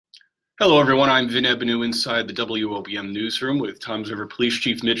Hello, everyone. I'm Vin Ebenu inside the WOBM newsroom with Toms River Police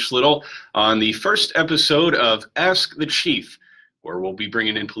Chief Mitch Little on the first episode of Ask the Chief, where we'll be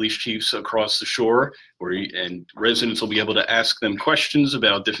bringing in police chiefs across the shore, and residents will be able to ask them questions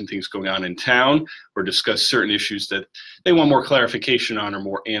about different things going on in town or discuss certain issues that they want more clarification on or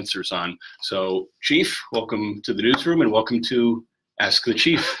more answers on. So, Chief, welcome to the newsroom and welcome to Ask the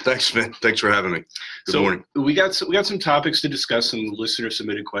Chief. Thanks, Vin. Thanks for having me. Good morning. We got some topics to discuss, and listener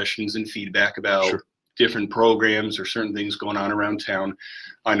submitted questions and feedback about different programs or certain things going on around town.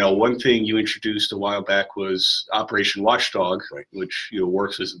 I know one thing you introduced a while back was Operation Watchdog, which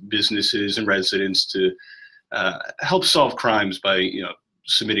works with businesses and residents to help solve crimes by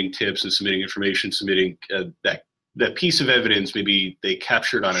submitting tips and submitting information, submitting that piece of evidence maybe they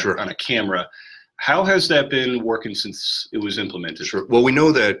captured on a camera. How has that been working since it was implemented? Sure. Well, we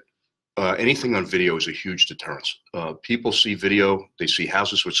know that anything on video is a huge deterrence. People see video, they see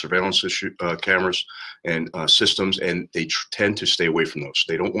houses with surveillance cameras and systems, and they tend to stay away from those.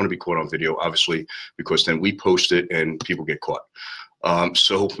 They don't want to be caught on video, obviously, because then we post it and people get caught.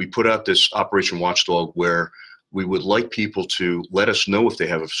 So we put out this Operation Watchdog where we would like people to let us know if they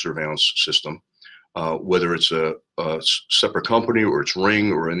have a surveillance system, whether it's a separate company or it's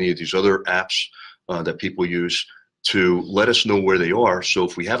Ring or any of these other apps that people use, to let us know where they are. So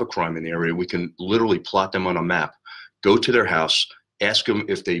if we have a crime in the area, we can literally plot them on a map, go to their house, ask them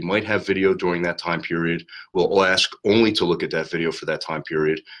if they might have video during that time period. We'll ask only to look at that video for that time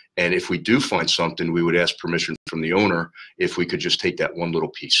period. And if we do find something, we would ask permission from the owner if we could just take that one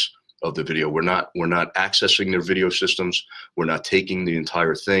little piece of the video. We're not accessing their video systems. We're not taking the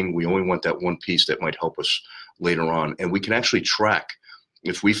entire thing. We only want that one piece that might help us later on. And we can actually track,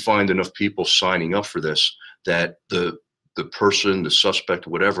 if we find enough people signing up for this, that the person, the suspect,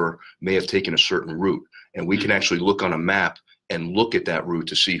 whatever, may have taken a certain route. And we can actually look on a map and look at that route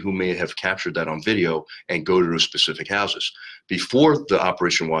to see who may have captured that on video and go to those specific houses. Before the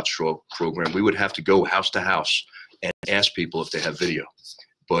Operation Watchdog program, we would have to go house to house and ask people if they have video.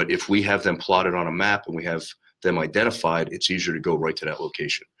 But if we have them plotted on a map and we have them identified, it's easier to go right to that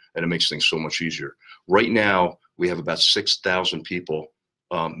location. And it makes things so much easier. Right now, we have about 6,000 people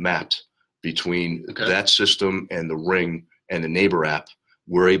mapped between that system and the Ring and the Neighbor app.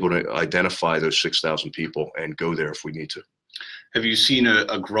 We're able to identify those 6,000 people and go there if we need to. Have you seen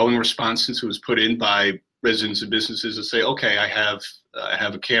a growing response since it was put in by residents and businesses to say, okay, I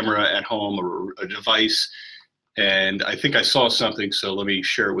have a camera at home or a device, and I think I saw something, so let me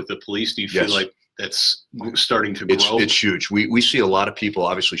share it with the police? Do you feel like that's starting to grow? It's huge. We see a lot of people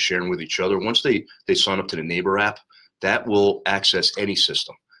obviously sharing with each other. Once they sign up to the Neighbor app, that will access any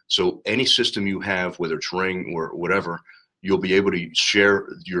system. So any system you have, whether it's Ring or whatever, you'll be able to share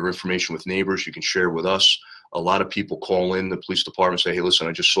your information with neighbors. You can share with us. A lot of people call in the police department and say, hey, listen,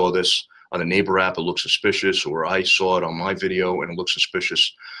 I just saw this on the Neighbor app. It looks suspicious, or I saw it on my video and it looks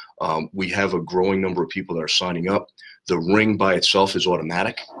suspicious. We have a growing number of people that are signing up. The Ring by itself is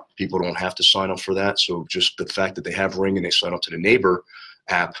automatic. People don't have to sign up for that. So just the fact that they have Ring and they sign up to the Neighbor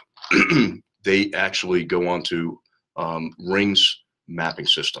app, they actually go on to Ring's mapping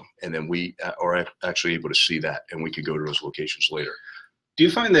system, and then we are actually able to see that, and we can go to those locations later. Do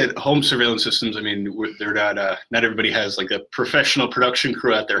you find that home surveillance systems, I mean, they're not everybody has like a professional production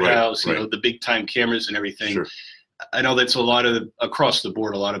crew at their house, you know, the big time cameras and everything. Sure. I know that's a lot of, across the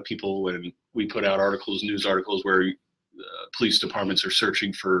board, a lot of people, when we put out articles, news articles where police departments are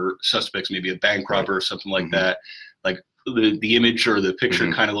searching for suspects, maybe a bank robber or something like that, like the image or the picture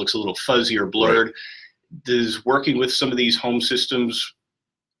kind of looks a little fuzzy or blurred. Does working with some of these home systems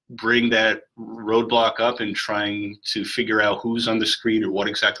bring that roadblock up and trying to figure out who's on the screen or what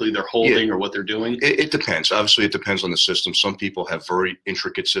exactly they're holding or what they're doing? It depends. Obviously, it depends on the system. Some people have very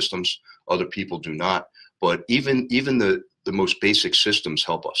intricate systems. Other people do not. But even the most basic systems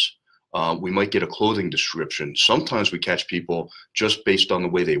help us. We might get a clothing description. Sometimes we catch people just based on the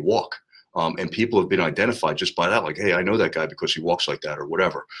way they walk. And people have been identified just by that, like, hey, I know that guy because he walks like that or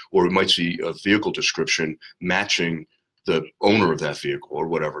whatever. Or we might see a vehicle description matching the owner of that vehicle or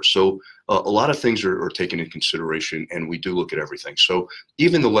whatever. So a lot of things are taken into consideration, and we do look at everything. So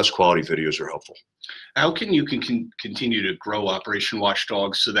even the less quality videos are helpful. How can you continue to grow Operation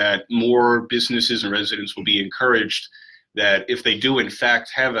Watchdog so that more businesses and residents will be encouraged that if they do in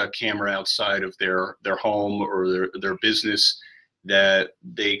fact have a camera outside of their home or their business, that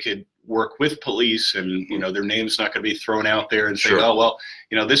they could work with police, and their name's not going to be thrown out there and say, oh well,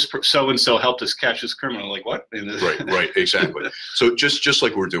 this so-and-so helped us catch this criminal. Like, what? Right, exactly. So just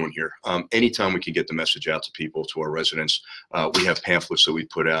like we're doing here, anytime we can get the message out to people, to our residents, we have pamphlets that we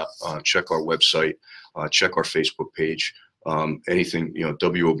put out. Check our website, check our Facebook page. anything,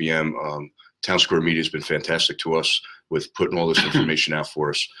 WOBM, Town Square Media has been fantastic to us with putting all this information out for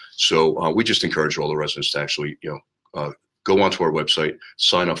us. So we just encourage all the residents to actually, go onto our website,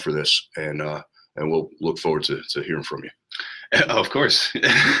 sign up for this, and we'll look forward to hearing from you. Of course.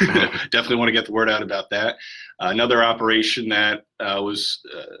 Definitely want to get the word out about that. Another operation that was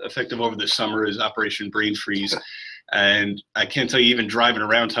effective over the summer is Operation Brain Freeze. And I can't tell you, even driving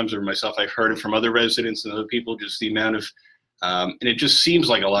around times over myself, I've heard it from other residents and other people, just the amount of, and it just seems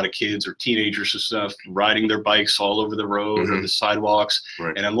like a lot of kids or teenagers and stuff riding their bikes all over the road or the sidewalks.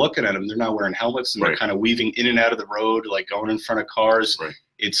 Right. And I'm looking at them, they're not wearing helmets, and Right. they're kind of weaving in and out of the road, like going in front of cars. Right.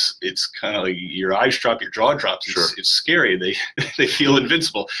 It's kind of like your eyes drop, your jaw drops. Sure. It's scary. They feel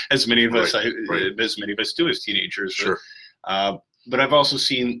invincible, as many of us Right. as many of us do as teenagers. Sure. But I've also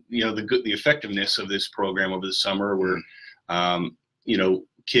seen the effectiveness of this program over the summer, where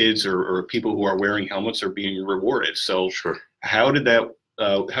kids or people who are wearing helmets are being rewarded. So Sure. how did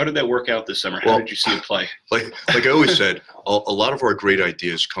that work out this summer? How did you see it play? Like I always said, a lot of our great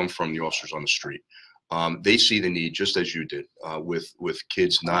ideas come from the officers on the street. They see the need, just as you did, with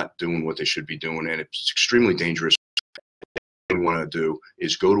kids not doing what they should be doing, and it's extremely dangerous. What we want to do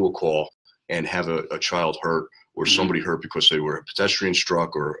is go to a call and have a child hurt or somebody hurt because they were a pedestrian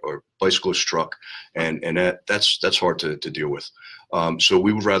struck or bicyclist struck, and that's hard to deal with. So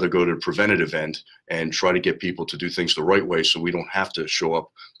we would rather go to the preventative end and try to get people to do things the right way, so we don't have to show up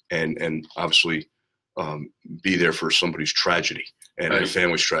and obviously be there for somebody's tragedy and a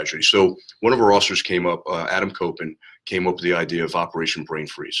family's tragedy. So one of our officers came up, Adam Copen, came up with the idea of Operation Brain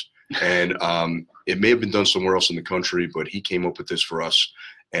Freeze. And it may have been done somewhere else in the country, but he came up with this for us.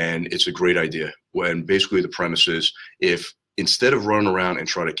 And it's a great idea. When basically the premise is, if instead of running around and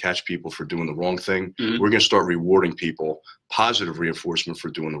trying to catch people for doing the wrong thing, we're going to start rewarding people positive reinforcement for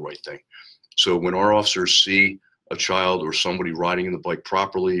doing the right thing. So when our officers see a child or somebody riding in the bike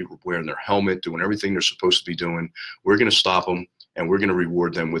properly, wearing their helmet, doing everything they're supposed to be doing, we're going to stop them and we're going to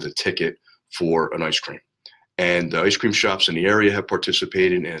reward them with a ticket for an ice cream. And the ice cream shops in the area have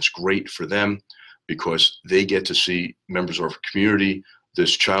participated, and it's great for them because they get to see members of our community.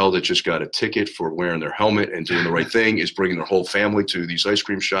 This child that just got a ticket for wearing their helmet and doing the right thing is bringing their whole family to these ice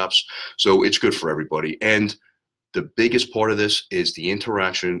cream shops. So it's good for everybody. And the biggest part of this is the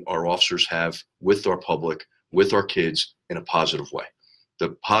interaction our officers have with our public, with our kids, in a positive way. The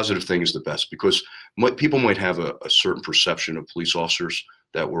positive thing is the best, because people might have a certain perception of police officers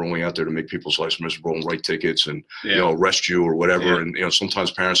that we're only out there to make people's lives miserable and write tickets and arrest you or whatever. And sometimes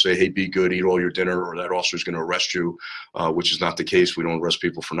parents say, hey, be good, eat all your dinner, or that officer's going to arrest you, which is not the case. We don't arrest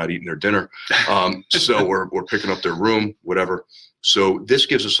people for not eating their dinner. So we're picking up their room, whatever. So this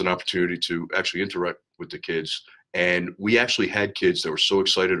gives us an opportunity to actually interact with the kids. And we actually had kids that were so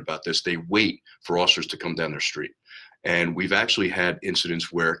excited about this, they wait for officers to come down their street. And we've actually had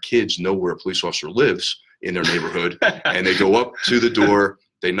incidents where kids know where a police officer lives in their neighborhood, and they go up to the door,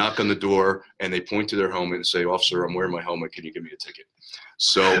 they knock on the door, and they point to their helmet and say, officer, I'm wearing my helmet, can you give me a ticket?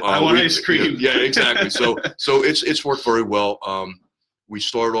 So I want ice cream. Yeah, exactly. So it's worked very well. We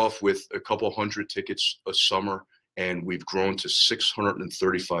started off with a couple hundred tickets a summer, and we've grown to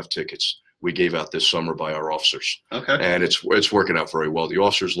 635 tickets we gave out this summer by our officers. Okay. And it's working out very well. The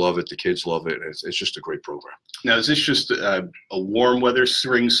officers love it. The kids love it. It's just a great program. Now, is this just a warm weather,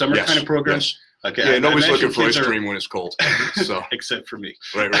 spring, summer kind of program? Yes. Okay. Yeah, nobody's looking for ice cream when it's cold. So except for me.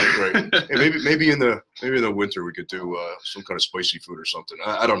 Right. And maybe in the winter we could do some kind of spicy food or something.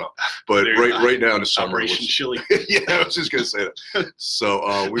 I don't know. But right now in the summer, Operation Chili. Yeah, I was just gonna say that.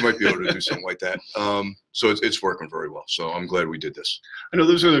 So we might be able to do something like that. So it's working very well. So I'm glad we did this. I know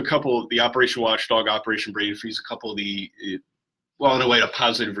those are a couple, the Operation Watchdog, Operation Brain Freeze, a couple of the, well, in a way, a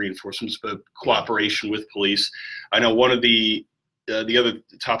positive reinforcements, but cooperation with police. I know one of the other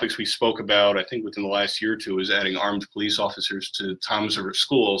topics we spoke about, I think within the last year or two, is adding armed police officers to Toms River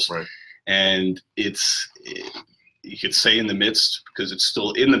schools. Right. And you could say in the midst, because it's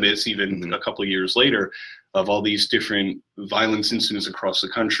still in the midst, even a couple of years later, of all these different violence incidents across the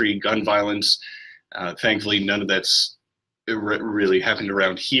country, gun violence. Thankfully, none of that's really happened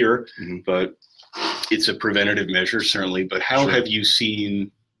around here, but it's a preventative measure, certainly. But how have you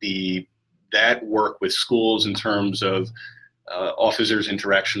seen that work with schools in terms of officers'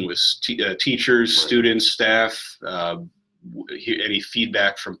 interaction with teachers, students, staff, any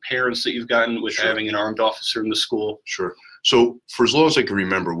feedback from parents that you've gotten with having an armed officer in the school? Sure. So for as long as I can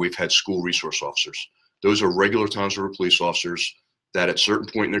remember, we've had school resource officers. Those are regular Toms River police officers that at a certain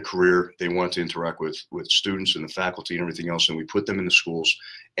point in their career, they want to interact with students and the faculty and everything else, and we put them in the schools,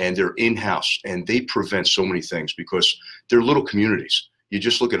 and they're in-house, and they prevent so many things because they're little communities. You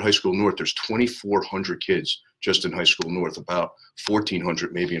just look at High School North, there's 2,400 kids just in High School North, about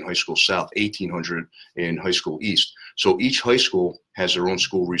 1,400 maybe in High School South, 1,800 in High School East. So each high school has their own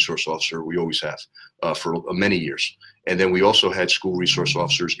school resource officer. We always have for many years. And then we also had school resource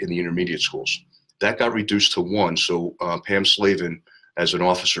officers in the intermediate schools. That got reduced to one. So Pam Slavin, as an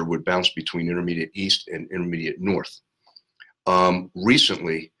officer, would bounce between Intermediate East and Intermediate North.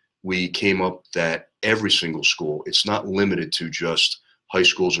 Recently, we came up that every single school, it's not limited to just high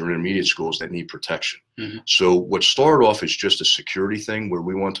schools or intermediate schools that need protection. Mm-hmm. So what started off as just a security thing where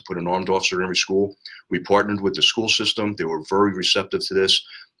we wanted to put an armed officer in every school, we partnered with the school system. They were very receptive to this.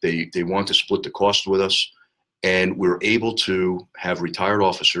 They wanted to split the cost with us. And we were able to have retired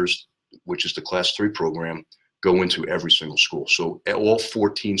officers, which is the Class 3 program, go into every single school. So all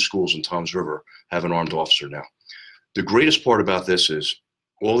 14 schools in Toms River have an armed officer now. The greatest part about this is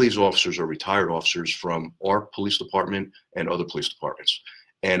all these officers are retired officers from our police department and other police departments.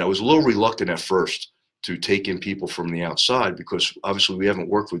 And I was a little reluctant at first to take in people from the outside because obviously we haven't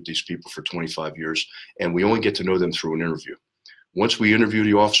worked with these people for 25 years and we only get to know them through an interview. Once we interview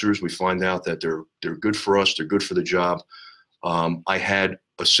the officers, we find out that they're good for us, they're good for the job. I had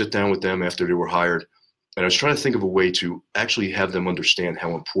a sit down with them after they were hired, and I was trying to think of a way to actually have them understand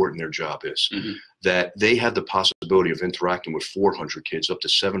how important their job is. Mm-hmm. That they had the possibility of interacting with 400 kids, up to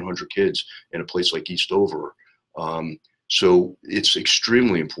 700 kids in a place like Eastover. So it's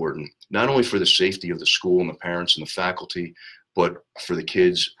extremely important, not only for the safety of the school and the parents and the faculty, but for the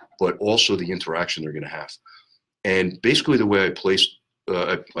kids, but also the interaction they're going to have. And basically the way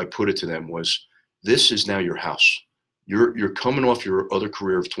I put it to them was, this is now your house. You're coming off your other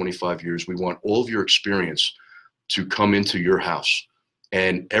career of 25 years. We want all of your experience to come into your house.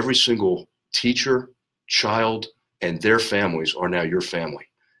 And every single teacher, child, and their families are now your family.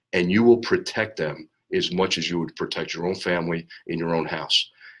 And you will protect them as much as you would protect your own family in your own house.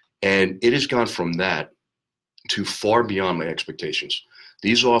 And it has gone from that to far beyond my expectations.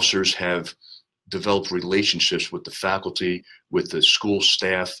 These officers have developed relationships with the faculty, with the school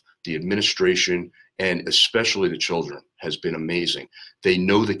staff, the administration, and especially the children has been amazing. They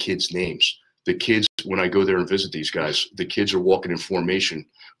know the kids' names. The kids, when I go there and visit these guys, the kids are walking in formation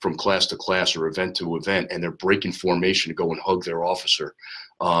from class to class or event to event, and they're breaking formation to go and hug their officer.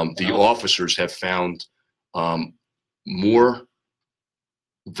 The officers have found more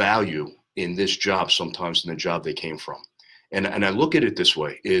value in this job sometimes than the job they came from. And I look at it this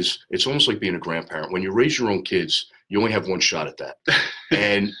way, it's almost like being a grandparent. When you raise your own kids, you only have one shot at that.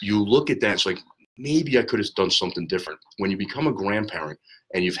 And you look at that, it's like, maybe I could have done something different. When you become a grandparent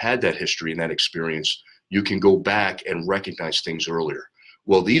and you've had that history and that experience, you can go back and recognize things earlier.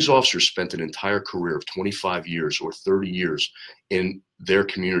 Well, these officers spent an entire career of 25 years or 30 years in their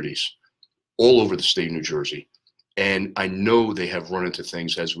communities all over the state of New Jersey. And I know they have run into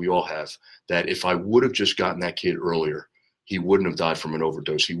things, as we all have, that if I would have just gotten that kid earlier, he wouldn't have died from an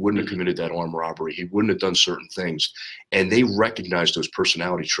overdose. He wouldn't have committed that armed robbery. He wouldn't have done certain things. And they recognize those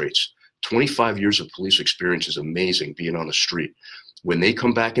personality traits. 25 years of police experience is amazing being on the street. When they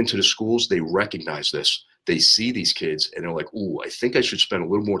come back into the schools, they recognize this. They see these kids and they're like, ooh, I think I should spend a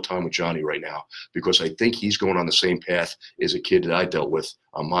little more time with Johnny right now because I think he's going on the same path as a kid that I dealt with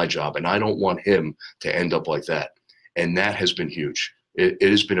on my job. And I don't want him to end up like that. And that has been huge. It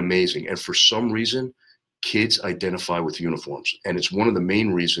has been amazing. And for some reason, kids identify with uniforms. And it's one of the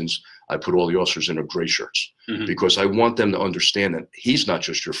main reasons I put all the officers in their gray shirts, because I want them to understand that he's not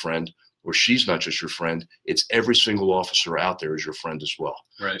just your friend or she's not just your friend. It's every single officer out there is your friend as well.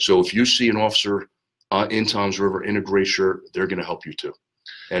 Right. So if you see an officer in Toms River in a gray shirt, they're going to help you too.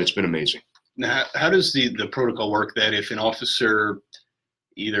 And it's been amazing. Now, how does the protocol work that if an officer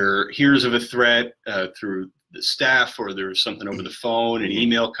either hears of a threat through the staff, or there's something over the phone, an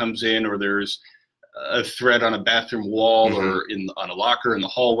email comes in, or there's a threat on a bathroom wall or on a locker in the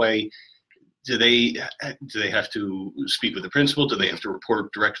hallway, do they have to speak with the principal? Do they have to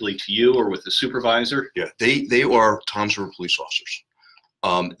report directly to you or with the supervisor? Yeah, they are Toms River police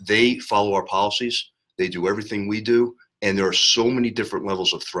officers. They follow our policies. They do everything we do, and there are so many different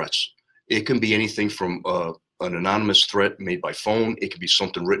levels of threats. It can be anything from an anonymous threat made by phone. It could be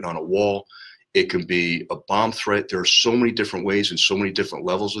something written on a wall. It can be a bomb threat. There are so many different ways and so many different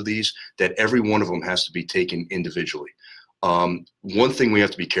levels of these that every one of them has to be taken individually. One thing we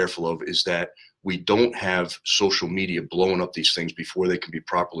have to be careful of is that we don't have social media blowing up these things before they can be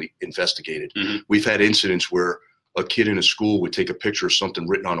properly investigated. We've had incidents where a kid in a school would take a picture of something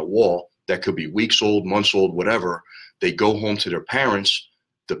written on a wall that could be weeks old, months old, whatever. They go home to their parents.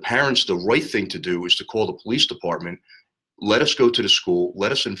 The parents, the right thing to do is to call the police department, let us go to the school,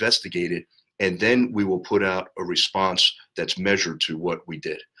 let us investigate it, and then we will put out a response that's measured to what we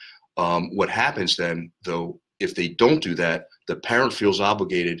did. What happens then, though, if they don't do that, the parent feels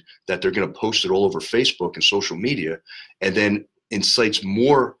obligated that they're going to post it all over Facebook and social media, and then incites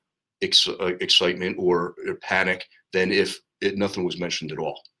more excitement or panic than if nothing was mentioned at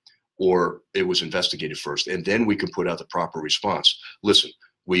all, or it was investigated first. And then we can put out the proper response. Listen,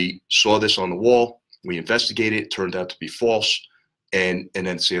 we saw this on the wall, we investigated, it turned out to be false, and then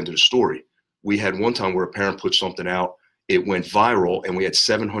it's the end of the story. We had one time where a parent put something out, it went viral, and we had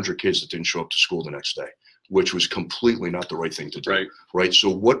 700 kids that didn't show up to school the next day, which was completely not the right thing to do. Right? So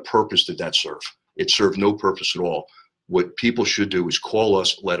what purpose did that serve? It served no purpose at all. What people should do is call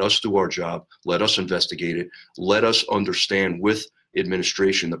us, let us do our job, let us investigate it, let us understand with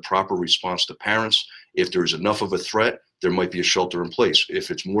administration the proper response to parents. If there's enough of a threat, there might be a shelter in place.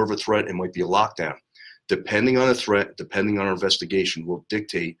 If it's more of a threat, it might be a lockdown. Depending on the threat, depending on our investigation, will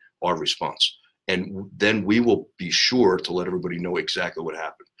dictate our response. And then we will be sure to let everybody know exactly what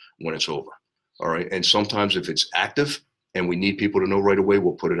happened when it's over. All right. And sometimes if it's active and we need people to know right away,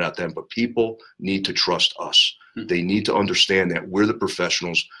 we'll put it out then. But people need to trust us. They need to understand that we're the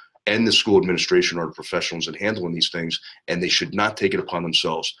professionals, and the school administration are the professionals in handling these things, and they should not take it upon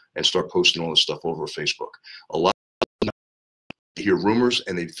themselves and start posting all this stuff over Facebook. A lot of them hear rumors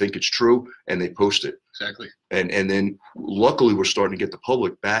and they think it's true and they post it. Exactly. And then luckily we're starting to get the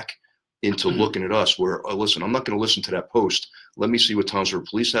public back into looking at us where, listen, I'm not going to listen to that post. Let me see what Toms River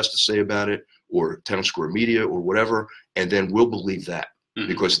Police has to say about it, or Town Square Media or whatever, and then we'll believe that,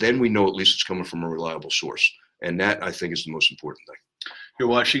 because then we know at least it's coming from a reliable source. And that, I think, is the most important thing. You're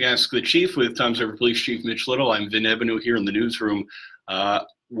watching Ask the Chief with Toms River Police Chief Mitch Little. I'm Vin Ebenu here in the newsroom.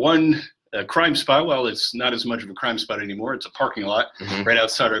 One crime spot, well, it's not as much of a crime spot anymore. It's a parking lot. Right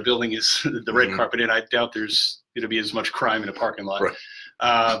outside our building is the red carpet, and I doubt there's going to be as much crime in a parking lot.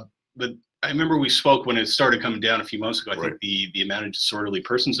 But I remember we spoke when it started coming down a few months ago. I think the amount of disorderly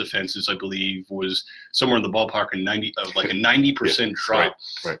persons offenses, I believe, was somewhere in the ballpark of like a 90% drop,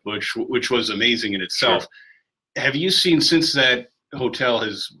 which was amazing in itself. Have you seen, since that hotel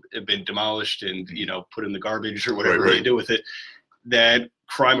has been demolished and put in the garbage or whatever they do with it, that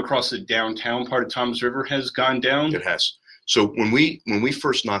crime across the downtown part of Toms River has gone down? It has. So when we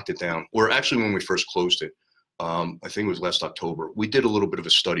first knocked it down, or actually when we first closed it, I think it was last October, we did a little bit of a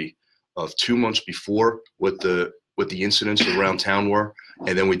study of 2 months before what the incidents around town were,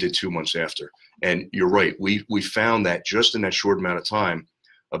 and then we did 2 months after. And you're right, we found that just in that short amount of time,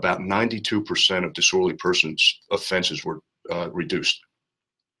 about 92% of disorderly persons offenses were reduced,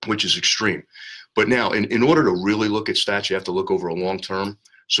 which is extreme. But now, in order to really look at stats, you have to look over a long term.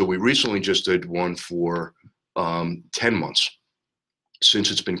 So we recently just did one for 10 months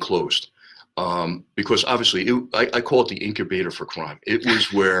since it's been closed. Because obviously, I call it the incubator for crime. It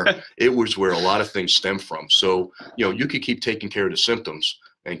was where a lot of things stem from. So you could keep taking care of the symptoms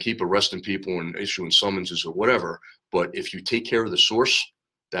and keep arresting people and issuing summonses or whatever, but if you take care of the source,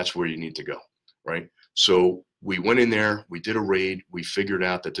 that's where you need to go, right? So we went in there, we did a raid, we figured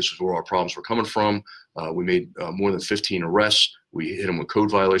out that this is where our problems were coming from. We made more than 15 arrests. We hit them with code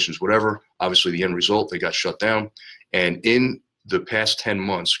violations, whatever. Obviously, the end result, they got shut down. And in the past 10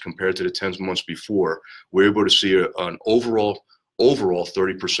 months, compared to the 10 months before, we're able to see an overall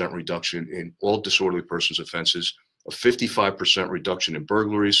 30% reduction in all disorderly persons offenses, a 55% reduction in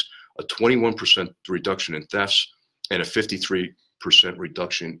burglaries, a 21% reduction in thefts, and a 53%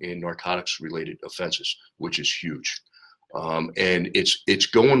 reduction in narcotics-related offenses, which is huge. And it's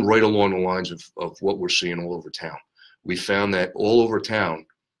going right along the lines of what we're seeing all over town. We found that all over town,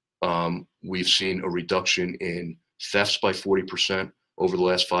 we've seen a reduction in thefts by 40% over the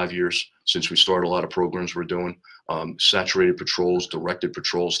last 5 years since we started a lot of programs we're doing. Saturated patrols, directed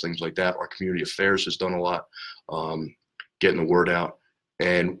patrols, things like that. Our community affairs has done a lot, getting the word out.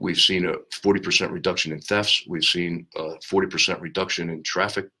 And we've seen a 40% reduction in thefts. We've seen a 40% reduction in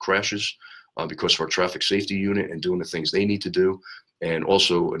traffic crashes because of our traffic safety unit and doing the things they need to do. And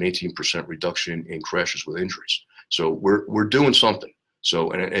also an 18% reduction in crashes with injuries. So we're doing something.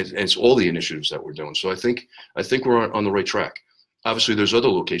 So, and it's all the initiatives that we're doing. So I think we're on the right track. Obviously, there's other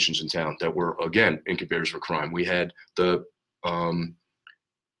locations in town that were, again, incubators for crime. We had the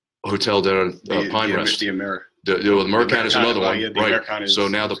hotel down at Pine Rest. The Americana is another one, right? So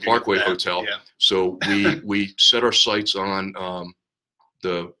now the Parkway Hotel. Yeah. So we set our sights on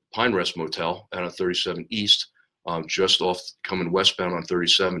the Pine Rest Motel out on 37 East, just off coming westbound on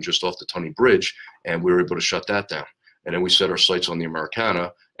 37, just off the Tunney Bridge, and we were able to shut that down. And then we set our sights on the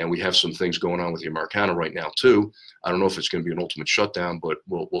Americana, and we have some things going on with the Americana right now too. I don't know if it's going to be an ultimate shutdown, but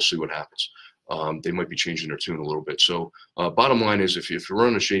we'll see what happens. they might be changing their tune a little bit. So bottom line is, if you're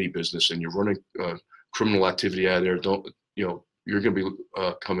running a shady business and you're running criminal activity out of there, don't, you know, you're going to be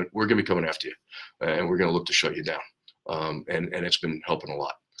we're going to be coming after you, and we're going to look to shut you down. And it's been helping a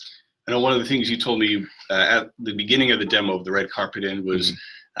lot. I know one of the things you told me at the beginning of the demo of the red carpet in was,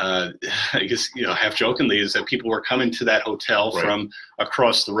 I guess, you know, half jokingly, is that people were coming to that hotel from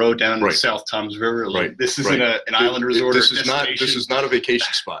across the road down the South Toms River. Like, this isn't an island resort. This is not a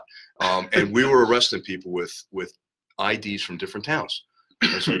vacation spot. And we were arresting people with IDs from different towns.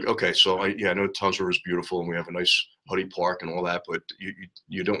 It's like, okay, so I know Toms River is beautiful and we have a nice Huddy Park and all that, but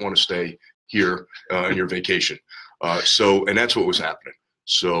you don't want to stay here on your vacation. And that's what was happening.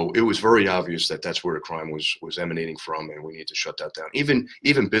 So it was very obvious that that's where the crime was emanating from, and we need to shut that down.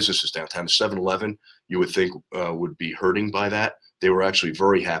 Even businesses downtown, 7-Eleven, you would think would be hurting by that. They were actually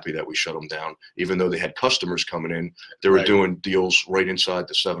very happy that we shut them down, even though they had customers coming in. They were doing deals right inside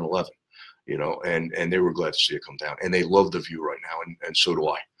the 7-Eleven, you know, and they were glad to see it come down. And they love the view right now, and so do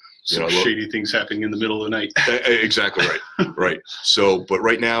I. Some shady things happening in the middle of the night. Exactly right. Right. So, but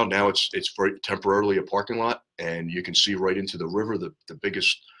right now it's very temporarily a parking lot, and you can see right into the river, the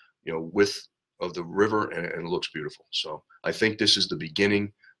biggest, you know, width of the river, and it looks beautiful. So I think this is the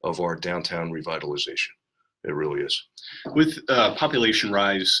beginning of our downtown revitalization. It really is. With population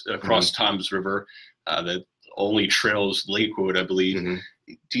rise across Toms River, that only trails Lakewood, I believe.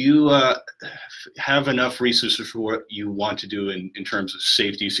 Do you have enough resources for what you want to do in terms of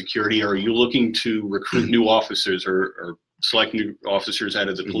safety, security? Or are you looking to recruit new officers or select new officers out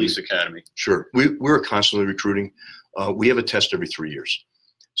of the police academy? Sure. We're constantly recruiting. We have a test every 3 years.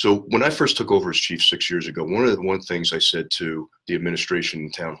 So when I first took over as chief 6 years ago, one of the things I said to the administration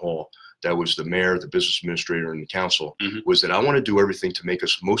in town hall, that was the mayor, the business administrator, and the council, was that I want to do everything to make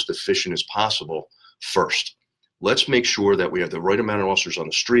us most efficient as possible first. Let's make sure that we have the right amount of officers on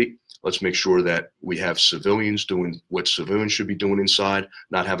the street. Let's make sure that we have civilians doing what civilians should be doing inside,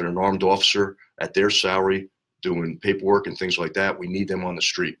 not having an armed officer at their salary doing paperwork and things like that. We need them on the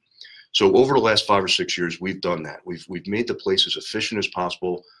street. So over the last 5 or 6 years, we've done that. We've made the place as efficient as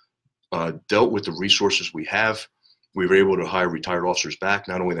possible, dealt with the resources we have. We were able to hire retired officers back,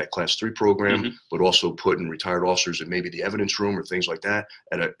 not only that Class 3 program, but also putting retired officers in maybe the evidence room or things like that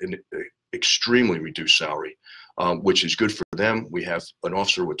at an extremely reduced salary. Which is good for them. We have an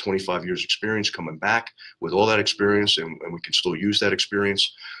officer with 25 years experience coming back with all that experience, and we can still use that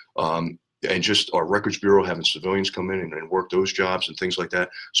experience. And just our records bureau having civilians come in and work those jobs and things like that.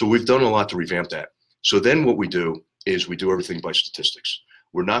 So we've done a lot to revamp that. So then what we do is we do everything by statistics.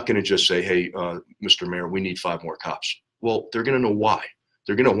 We're not going to just say, hey, Mr. Mayor, we need 5 more cops. Well, they're going to know why.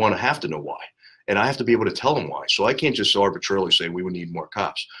 They're going to have to know why. And I have to be able to tell them why. So I can't just arbitrarily say we would need more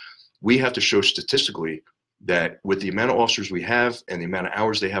cops. We have to show statistically that with the amount of officers we have and the amount of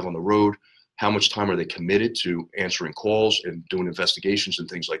hours they have on the road, how much time are they committed to answering calls and doing investigations and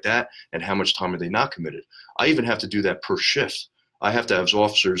things like that, and how much time are they not committed. I even have to do that per shift. I have to have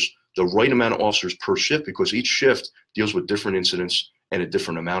officers, the right amount of officers per shift, because each shift deals with different incidents and a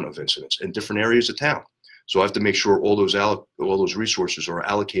different amount of incidents in different areas of town. So I have to make sure all those resources are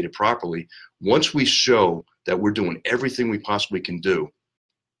allocated properly. Once we show that we're doing everything we possibly can do,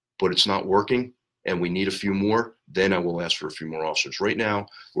 but it's not working, and we need a few more, then I will ask for a few more officers. Right now,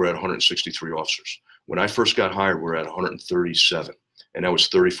 we're at 163 officers. When I first got hired, we're at 137, and that was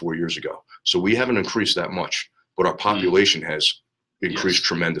 34 years ago. So we haven't increased that much, but our population has increased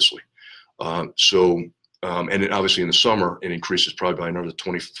tremendously. And then obviously in the summer, it increases probably by another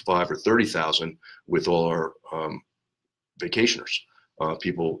 25 or 30,000 with all our vacationers.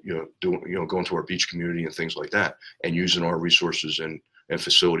 People, going to our beach community and things like that, and using our resources and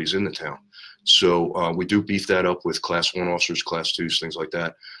facilities in the town. So we do beef that up with Class 1 officers, Class 2s, things like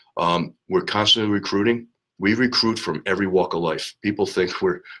that. We're constantly recruiting. We recruit from every walk of life. People think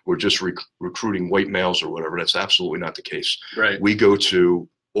we're just recruiting white males or whatever. That's absolutely not the case. Right. We go to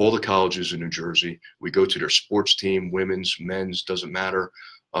all the colleges in New Jersey. We go to their sports team, women's, men's, doesn't matter.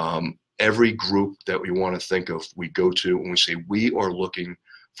 Every group that we want to think of, we go to and we say, we are looking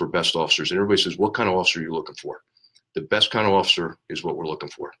for best officers. And everybody says, what kind of officer are you looking for? The best kind of officer is what we're looking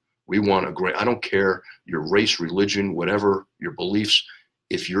for. We want a great, I don't care your race, religion, whatever, your beliefs.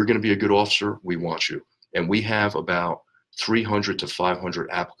 If you're going to be a good officer, we want you. And we have about 300 to 500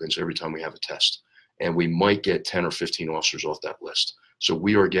 applicants every time we have a test. And we might get 10 or 15 officers off that list. So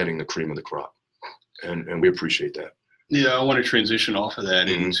we are getting the cream of the crop. And we appreciate that. Yeah, I want to transition off of that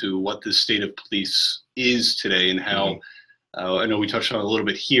into what the state of police is today and how, I know we touched on it a little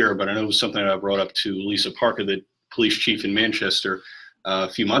bit here, but I know it was something I brought up to Lisa Parker, the police chief in Manchester, a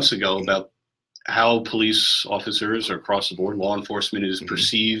few months ago, about how police officers across the board, law enforcement, is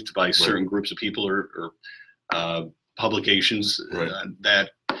perceived by certain groups of people or publications that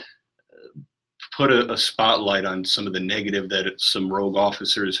put a spotlight on some of the negative that some rogue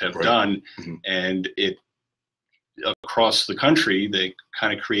officers have done, and it across the country, they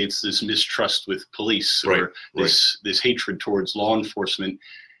kind of creates this mistrust with police or this hatred towards law enforcement.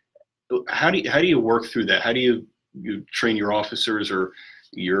 How do you work through that? How do you train your officers or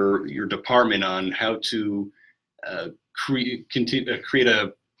your department on how to continue to create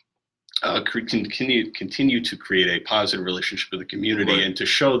a positive relationship with the community, and to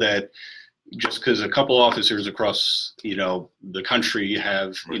show that just because a couple officers across the country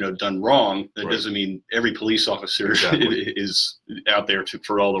have done wrong, that doesn't mean every police officer is out there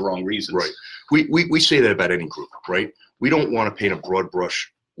for all the wrong reasons. Right. We say that about any group, right? We don't want to paint a broad brush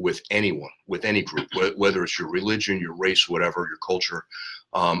with anyone, with any group, whether it's your religion, your race, whatever, your culture.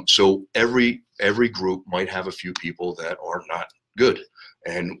 So every group might have a few people that are not good,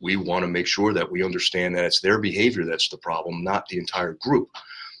 and we want to make sure that we understand that it's their behavior that's the problem, not the entire group.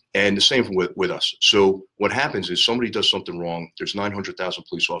 And the same with us. So what happens is somebody does something wrong. There's 900,000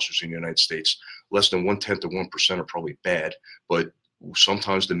 police officers in the United States. Less than 1/10 of 1% are probably bad, but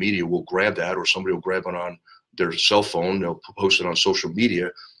sometimes the media will grab that, or somebody will grab it on their cell phone. They'll post it on social media,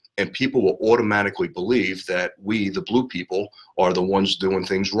 and people will automatically believe that we, the blue people, are the ones doing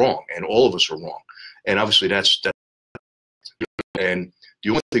things wrong, and all of us are wrong. And obviously that's and the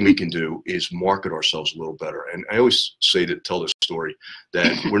only thing we can do is market ourselves a little better. And I always tell this story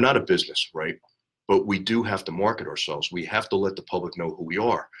that we're not a business, right? But we do have to market ourselves. We have to let the public know who we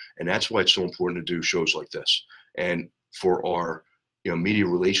are. And that's why it's so important to do shows like this. And for our media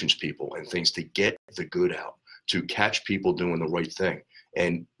relations people and things, to get the good out, to catch people doing the right thing.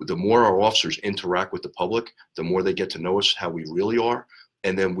 And the more our officers interact with the public, the more they get to know us, how we really are.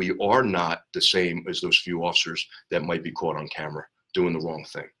 And then we are not the same as those few officers that might be caught on camera doing the wrong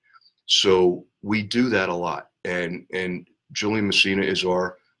thing. So we do that a lot. And Jillian Messina is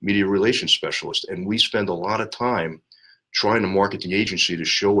our media relations specialist. And we spend a lot of time trying to market the agency to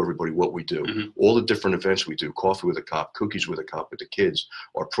show everybody what we do. All the different events we do, Coffee with a Cop, Cookies with a Cop with the kids,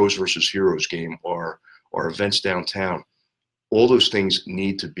 our Pros versus Heroes game, our events downtown. All those things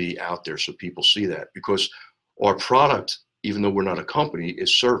need to be out there so people see that, because our product, even though we're not a company,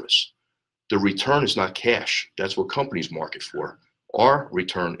 is service. The return is not cash. That's what companies market for. Our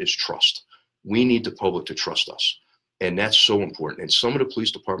return is trust. We need the public to trust us. And that's so important. And some of the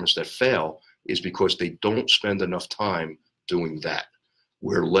police departments that fail is because they don't spend enough time doing that.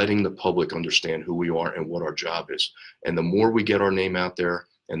 We're letting the public understand who we are and what our job is. And the more we get our name out there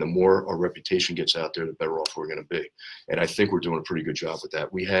and the more our reputation gets out there, the better off we're going to be. And I think we're doing a pretty good job with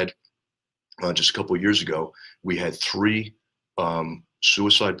that. We had, just a couple of years ago, we had 3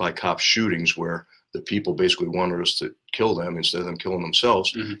 suicide by cop shootings where the people basically wanted us to kill them instead of them killing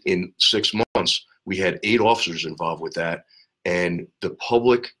themselves. In 6 months, we had 8 officers involved with that. And the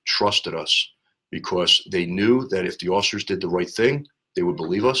public trusted us because they knew that if the officers did the right thing, they would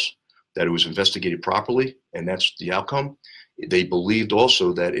believe us, that it was investigated properly, and that's the outcome. They believed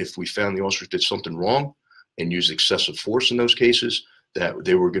also that if we found the officers did something wrong and used excessive force in those cases, that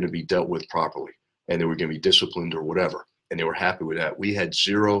they were going to be dealt with properly and they were going to be disciplined or whatever. And they were happy with that. We had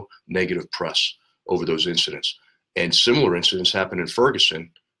 0 negative press over those incidents. And similar incidents happened in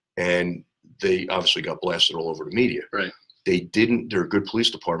Ferguson, and they obviously got blasted all over the media. Right. They're a good police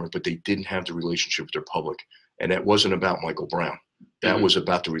department, but they didn't have the relationship with their public. And that wasn't about Michael Brown. That was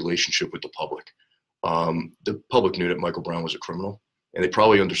about the relationship with the public. The public knew that Michael Brown was a criminal, and they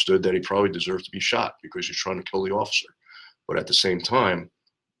probably understood that he probably deserved to be shot because he's trying to kill the officer. But at the same time,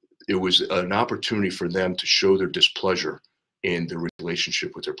 it was an opportunity for them to show their displeasure in their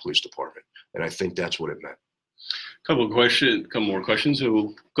relationship with their police department. And I think that's what it meant. Couple more questions.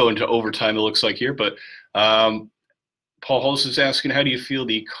 We'll go into overtime, it looks like here, but Paul Holst is asking, how do you feel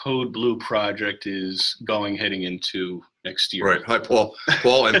the Code Blue project is going heading into next year? Right. Hi, Paul.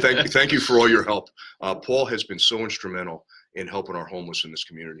 Paul, and thank you for all your help. Paul has been so instrumental in helping our homeless in this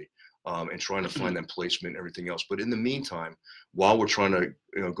community and trying to find them placement and everything else. But in the meantime, while we're trying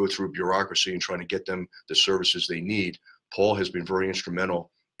to go through bureaucracy and trying to get them the services they need, Paul has been very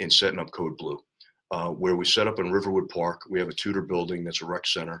instrumental in setting up Code Blue, where we set up in Riverwood Park. We have a Tudor building that's a rec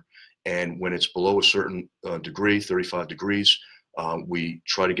center. And when it's below a certain degree, 35 degrees, we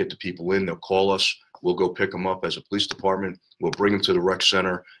try to get the people in. They'll call us. We'll go pick them up as a police department. We'll bring them to the rec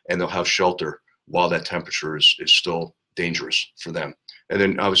center, and they'll have shelter while that temperature is still dangerous for them. And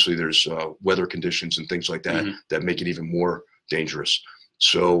then obviously there's weather conditions and things like that that make it even more dangerous.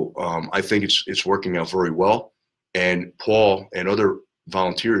 So I think it's working out very well. And Paul and other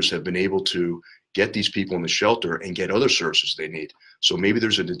volunteers have been able to get these people in the shelter and get other services they need. So maybe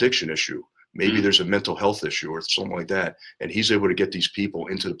there's an addiction issue. Maybe there's a mental health issue or something like that. And he's able to get these people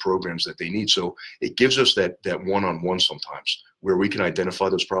into the programs that they need. So it gives us that one-on-one sometimes where we can identify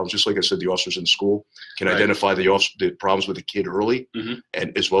those problems. Just like I said, the officers in school can identify the problems with the kid early,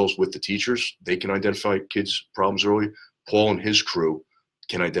 and as well as with the teachers, they can identify kids' problems early. Paul and his crew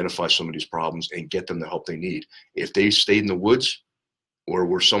can identify some of these problems and get them the help they need. If they stayed in the woods or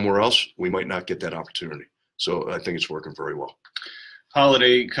were somewhere else, we might not get that opportunity. So I think it's working very well.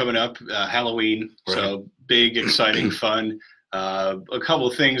 Holiday coming up, Halloween, so big, exciting, fun. A couple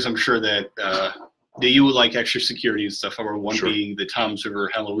of things I'm sure that you would like extra security and stuff. Number one being the Toms River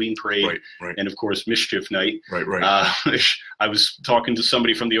Halloween Parade, and of course Mischief Night. I was talking to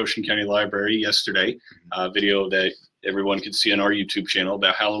somebody from the Ocean County Library yesterday, video that everyone can see on our YouTube channel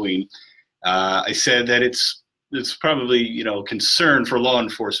about Halloween. I said that it's probably concern for law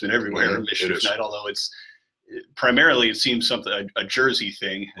enforcement everywhere, Mischief Night, although it's primarily, it seems something a Jersey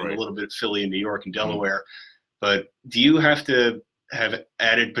thing, and a little bit of Philly and New York and Delaware. But do you have to have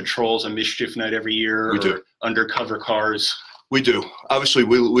added patrols on Mischief Night every year? We do. Undercover cars? We do. Obviously,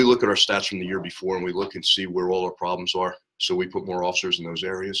 we look at our stats from the year before, and we look and see where all our problems are. So we put more officers in those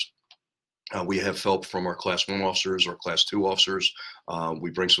areas. We have help from our Class 1 officers, our Class 2 officers.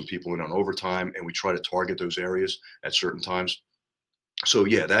 We bring some people in on overtime, and we try to target those areas at certain times. So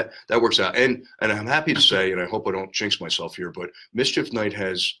yeah, that works out, and I'm happy to say, and I hope I don't jinx myself here, but Mischief Night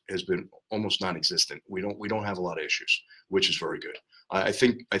has been almost non-existent. We don't have a lot of issues, which is very good. I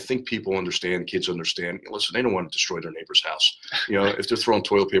think people understand, kids understand. Listen, they don't want to destroy their neighbor's house. If they're throwing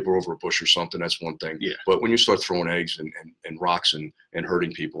toilet paper over a bush or something, that's one thing. Yeah. But when you start throwing eggs and rocks and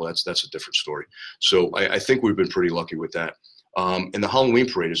hurting people, that's a different story. So I think we've been pretty lucky with that. And the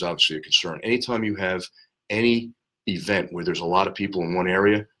Halloween parade is obviously a concern. Anytime you have any event where there's a lot of people in one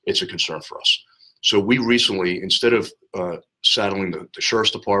area, it's a concern for us. So we recently, instead of saddling the sheriff's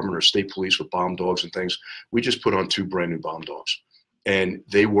department or state police with bomb dogs and things, we just put on 2 brand new bomb dogs, and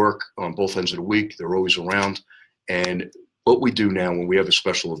they work on both ends of the week. They're always around. And what we do now when we have a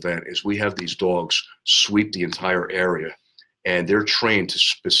special event is we have these dogs sweep the entire area, and they're trained to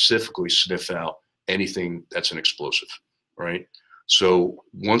specifically sniff out anything that's an explosive, right? So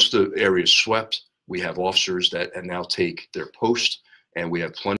once the area is swept, we have officers that now take their post, and we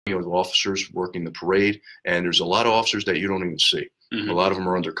have plenty of officers working the parade. And there's a lot of officers that you don't even see. A lot of them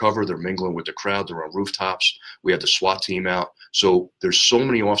are undercover. They're mingling with the crowd. They're on rooftops. We have the SWAT team out. So there's so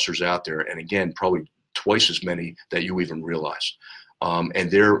many officers out there. And again, probably twice as many that you even realize. And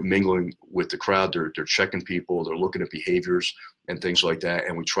they're mingling with the crowd. They're checking people. They're looking at behaviors and things like that.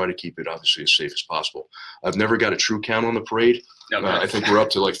 And we try to keep it obviously as safe as possible. I've never got a true count on the parade. I think we're up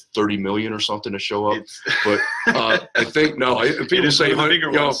to like 30 million or something to show up. But I think, people say,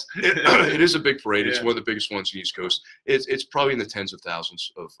 it is a big parade. It's one of the biggest ones on the East Coast. It's probably in the tens of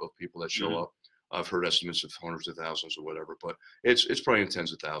thousands of people that show up. I've heard estimates of hundreds of thousands or whatever, but it's probably in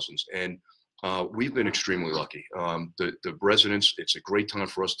tens of thousands. And we've been extremely lucky. The residents, it's a great time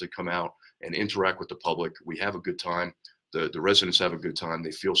for us to come out and interact with the public. We have a good time. The residents have a good time.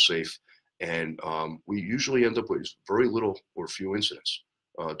 They feel safe. And we usually end up with very little or few incidents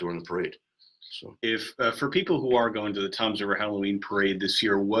during the parade. So, if for people who are going to the Toms River Halloween Parade this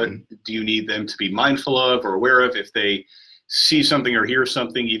year, what do you need them to be mindful of or aware of if they see something or hear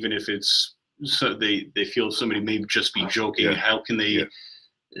something, even if it's they feel somebody may just be joking? How can they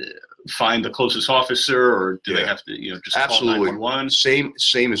find the closest officer, or do they have to just call 911?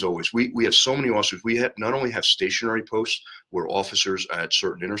 Same as always. We have so many officers. We have not only have stationary posts where officers at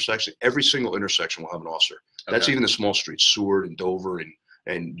certain intersections, every single intersection will have an officer. That's even the small streets, Seward and Dover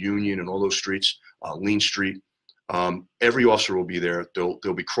and Union and all those streets, Lean Street. Every officer will be there.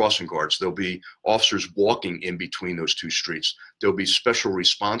 There'll be crossing guards. There'll be officers walking in between those 2 streets. There'll be special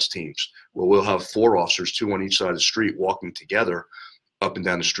response teams where we'll have 4 officers, 2 on each side of the street, walking together up and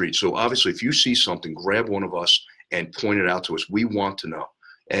down the street. So obviously, if you see something, grab one of us and point it out to us. We want to know.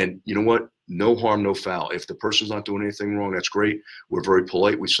 And you know what? No harm, no foul. If the person's not doing anything wrong, that's great. We're very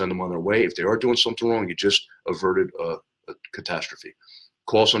polite. We send them on their way. If they are doing something wrong, you just averted a catastrophe.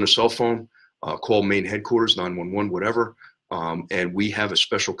 Call us on a cell phone. Call main headquarters, 911, whatever. And we have a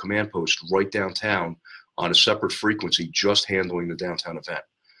special command post right downtown on a separate frequency just handling the downtown event.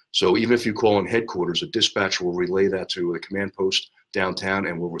 So even if you call in headquarters, a dispatcher will relay that to the command post downtown,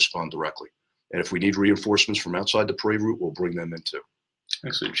 and we'll respond directly. And if we need reinforcements from outside the parade route, we'll bring them in too.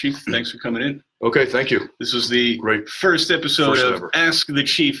 Excellent. Chief, thanks for coming in. Okay, thank you. This was the first episode of Ask the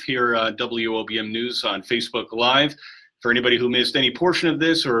Chief here at WOBM News on Facebook Live. For anybody who missed any portion of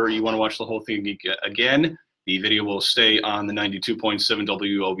this, or you want to watch the whole thing again, The video will stay on the 92.7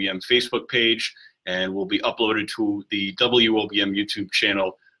 WOBM Facebook page and will be uploaded to the WOBM YouTube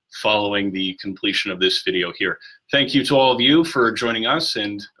channel following the completion of this video here. Thank you to all of you for joining us,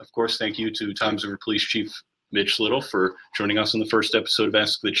 and of course thank you to Toms River Police Chief Mitch Little for joining us on the first episode of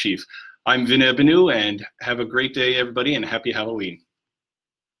Ask the Chief. I'm Vinay Benu, and have a great day everybody, and happy Halloween.